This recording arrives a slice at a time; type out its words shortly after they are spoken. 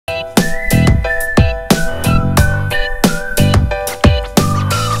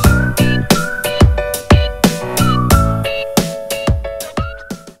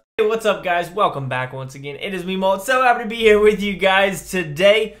what's up guys? Welcome back once again. It is me, Molt. So happy to be here with you guys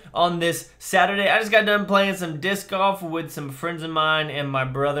today on this Saturday. I just got done playing some disc golf with some friends of mine and my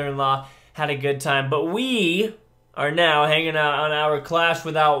brother-in-law. Had a good time, but we are now hanging out on our Clash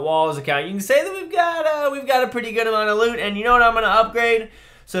Without Walls account. You can say that we've got a pretty good amount of loot, and you know what I'm going to upgrade?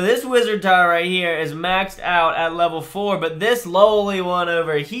 So this wizard tower right here is maxed out at level 4, but this lowly one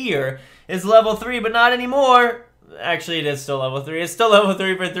over here is level 3, but not anymore. Actually, it is still level 3. It's still level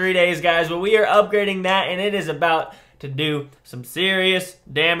 3 for 3 days, guys, but we are upgrading that, and it is about to do some serious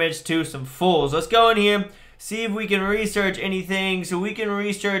damage to some fools. Let's go in here, see if we can research anything. So we can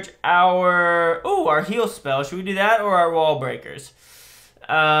research our heal spell. Should we do that or our wall breakers?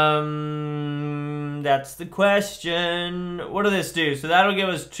 That's the question. What does this do? So that'll give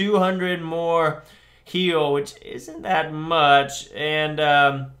us 200 more heal, which isn't that much,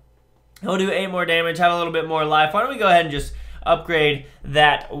 and he'll do 8 more damage, have a little bit more life. Why don't we go ahead and just upgrade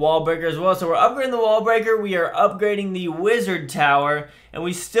that wall breaker as well? So we're upgrading the wall breaker, we are upgrading the wizard tower, and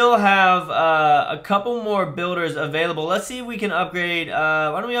we still have a couple more builders available. Let's see if we can upgrade,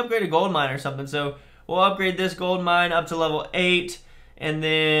 why don't we upgrade a gold mine or something? So we'll upgrade this gold mine up to level 8, and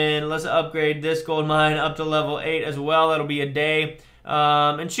then let's upgrade this gold mine up to level 8 as well. That'll be a day.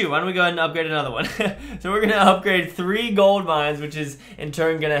 And shoot, why don't we go ahead and upgrade another one? So we're going to upgrade 3 gold mines, which is in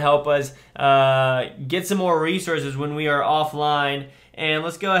turn going to help us get some more resources when we are offline. And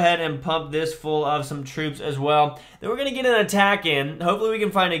let's go ahead and pump this full of some troops as well. Then we're going to get an attack in. Hopefully we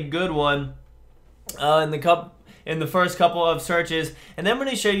can find a good one in the first couple of searches. And then I'm going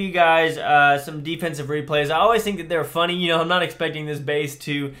to show you guys some defensive replays. I always think that they're funny. You know, I'm not expecting this base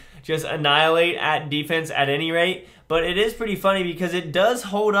to just annihilate at defense at any rate. But it is pretty funny because it does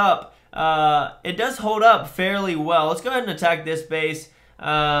hold up. It does hold up fairly well. Let's go ahead and attack this base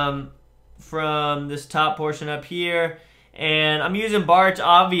from this top portion up here. And I'm using Barch,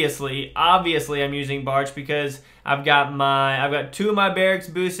 obviously. Obviously, I'm using Barch because I've got 2 of my barracks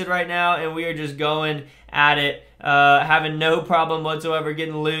boosted right now, and we are just going at it, having no problem whatsoever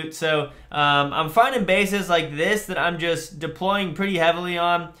getting loot. So I'm finding bases like this that I'm just deploying pretty heavily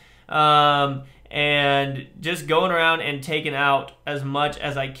on. And just going around and taking out as much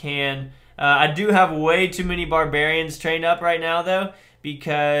as I can. I do have way too many barbarians trained up right now, though,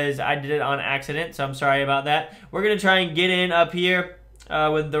 because I did it on accident, so I'm sorry about that. We're going to try and get in up here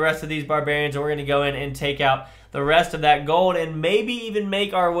with the rest of these barbarians, and we're going to go in and take out the rest of that gold and maybe even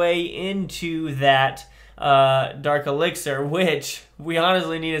make our way into that dark elixir, which we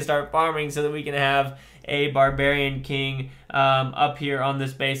honestly need to start farming so that we can have a barbarian king up here on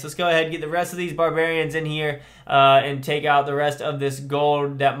this base. Let's go ahead and get the rest of these barbarians in here and take out the rest of this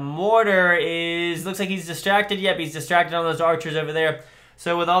gold. That mortar looks like he's distracted. Yep, he's distracted on those archers over there.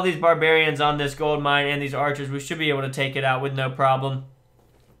 So with all these barbarians on this gold mine and these archers, we should be able to take it out with no problem.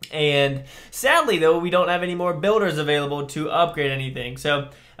 And sadly, though, we don't have any more builders available to upgrade anything. So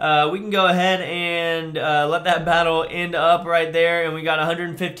we can go ahead and let that battle end up right there. And we got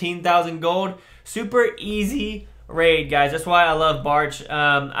 115,000 gold. Super easy raid, guys. That's why I love Barch.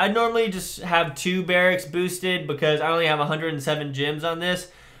 I normally just have 2 barracks boosted because I only have 107 gems on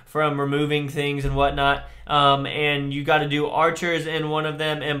this from removing things and whatnot. And you got to do archers in one of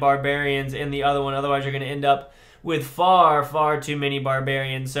them and barbarians in the other one. Otherwise, you're going to end up with far, far too many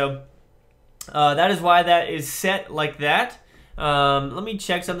barbarians. So that is why that is set like that. Let me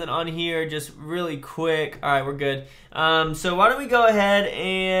check something on here just really quick. All right, we're good. So why don't we go ahead,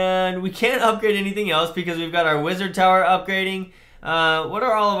 and we can't upgrade anything else because we've got our wizard tower upgrading. What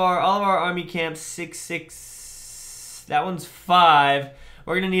are all of our army camps? 6. That one's 5.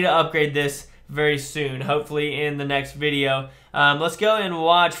 We're gonna need to upgrade this very soon, hopefully in the next video. Let's go and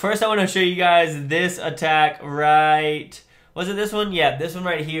watch. First, I want to show you guys this attack right. Was it this one? Yeah, this one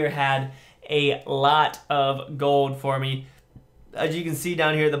right here had a lot of gold for me. As you can see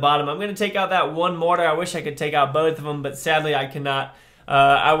down here at the bottom, I'm going to take out that 1 mortar. I wish I could take out both of them, but sadly I cannot.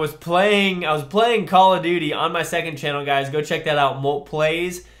 I was playing Call of Duty on my second channel, guys. Go check that out, Molt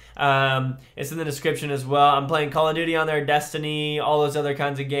Plays. It's in the description as well. I'm playing Call of Duty on there, Destiny, all those other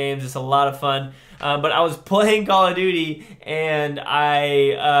kinds of games. It's a lot of fun. But I was playing Call of Duty, and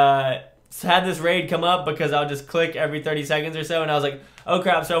I had this raid come up because I'll just click every 30 seconds or so, and I was like, oh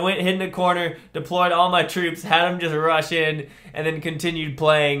crap. So I went, hid in a corner, deployed all my troops, had them just rush in, and then continued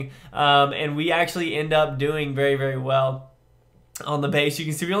playing. And we actually end up doing very, very well on the base. You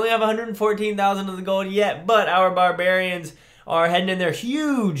can see we only have 114,000 of the gold yet, but our barbarians are heading in their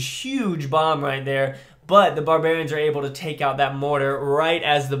huge bomb right there. But the barbarians are able to take out that mortar right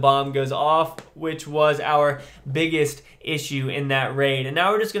as the bomb goes off, which was our biggest issue in that raid. And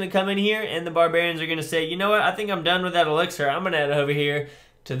now we're just going to come in here, and the barbarians are going to say, you know what, I think I'm done with that elixir. I'm going to head over here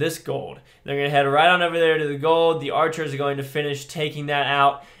to this gold. They're going to head right on over there to the gold. The archers are going to finish taking that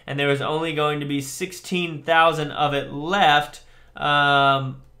out, and there was only going to be 16,000 of it left.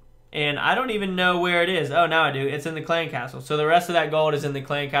 And I don't even know where it is. Oh, now I do. It's in the clan castle. So the rest of that gold is in the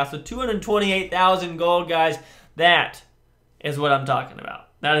clan castle. 228,000 gold, guys. That is what I'm talking about.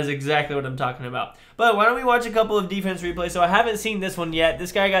 That is exactly what I'm talking about. But why don't we watch a couple of defense replays? So I haven't seen this one yet.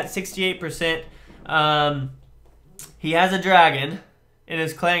 This guy got 68%. He has a dragon in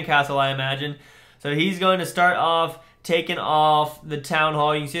his clan castle, I imagine. So he's going to start off taking off the town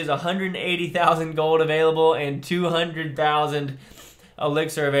hall. You can see there's 180,000 gold available and 200,000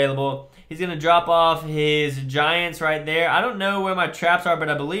 elixir available. He's going to drop off his giants right there. I don't know where my traps are, but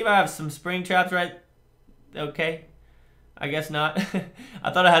I believe I have some spring traps right. Okay. I guess not. I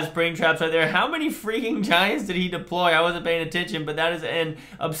thought I had spring traps right there. How many freaking giants did he deploy? I wasn't paying attention, but that is an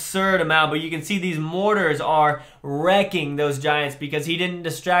absurd amount. But you can see these mortars are wrecking those giants because he didn't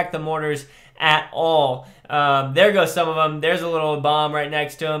distract the mortars at all. There goes some of them. There's a little bomb right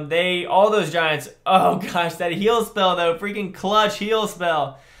next to him. All those giants, oh gosh, that heal spell though, freaking clutch heal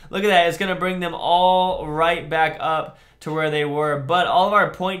spell. Look at that, it's gonna bring them all right back up to where they were. But all of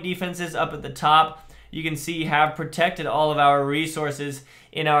our point defenses up at the top, you can see, have protected all of our resources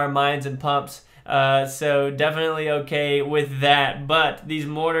in our mines and pumps. So definitely okay with that. But these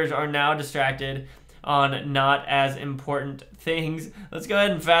mortars are now distracted on not as important things. Let's go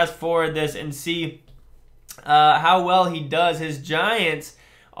ahead and fast forward this and see how well he does. His giants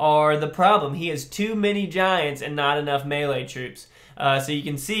are the problem. He has too many giants and not enough melee troops. So you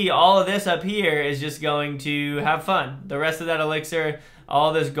can see all of this up here is just going to have fun. The rest of that elixir,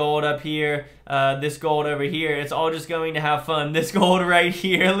 all this gold up here, this gold over here, it's all just going to have fun. This gold right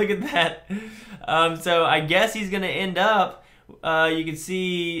here, look at that. So I guess he's going to end up, you can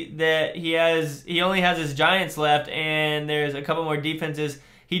see that he only has his giants left, and there's a couple more defenses.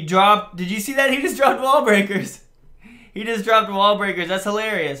 He dropped, did you see that? He just dropped wall breakers. He just dropped wall breakers. That's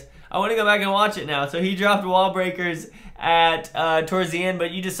hilarious. I want to go back and watch it now. So he dropped wall breakers at towards the end,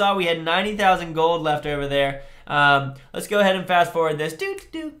 but you just saw we had 90,000 gold left over there. Let's go ahead and fast forward this.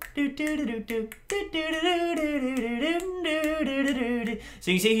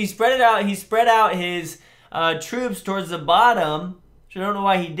 So you see he spread it out. He spread out his troops towards the bottom. So I don't know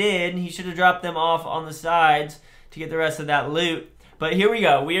why he did. He should have dropped them off on the sides to get the rest of that loot. But here we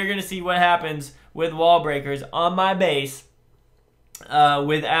go. We are going to see what happens with wall breakers on my base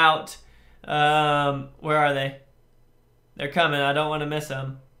without, where are they? They're coming. I don't want to miss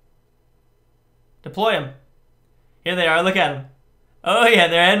them. Deploy them. Here they are. Look at them. Oh yeah,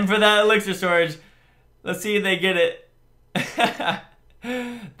 they're heading for that elixir storage. Let's see if they get it.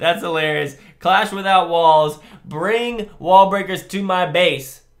 That's hilarious. Clash without walls. Bring wall breakers to my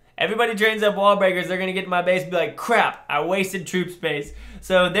base. Everybody trains up wall breakers. They're going to get to my base and be like, crap, I wasted troop space.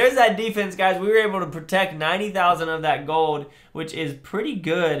 So there's that defense, guys. We were able to protect 90,000 of that gold, which is pretty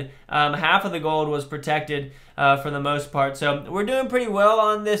good. Half of the gold was protected for the most part. So we're doing pretty well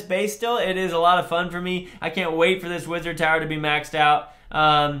on this base still. It is a lot of fun for me. I can't wait for this wizard tower to be maxed out.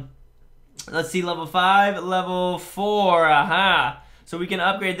 Let's see, level 5, level 4. Aha. So we can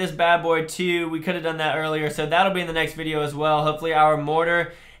upgrade this bad boy too. We could have done that earlier. So that'll be in the next video as well. Hopefully our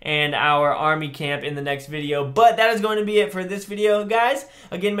mortar and our army camp in the next video. But that is going to be it for this video, guys.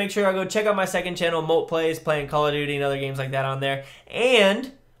 Again, make sure I go check out my second channel, Molt Plays, playing Call of Duty and other games like that on there.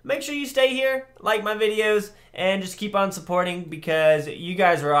 And make sure you stay here, like my videos, and just keep on supporting because you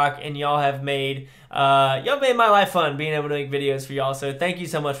guys rock and y'all have made my life fun being able to make videos for y'all. So thank you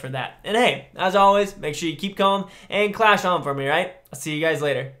so much for that. And hey, as always, make sure you keep calm and clash on for me, right? I'll see you guys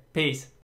later. Peace.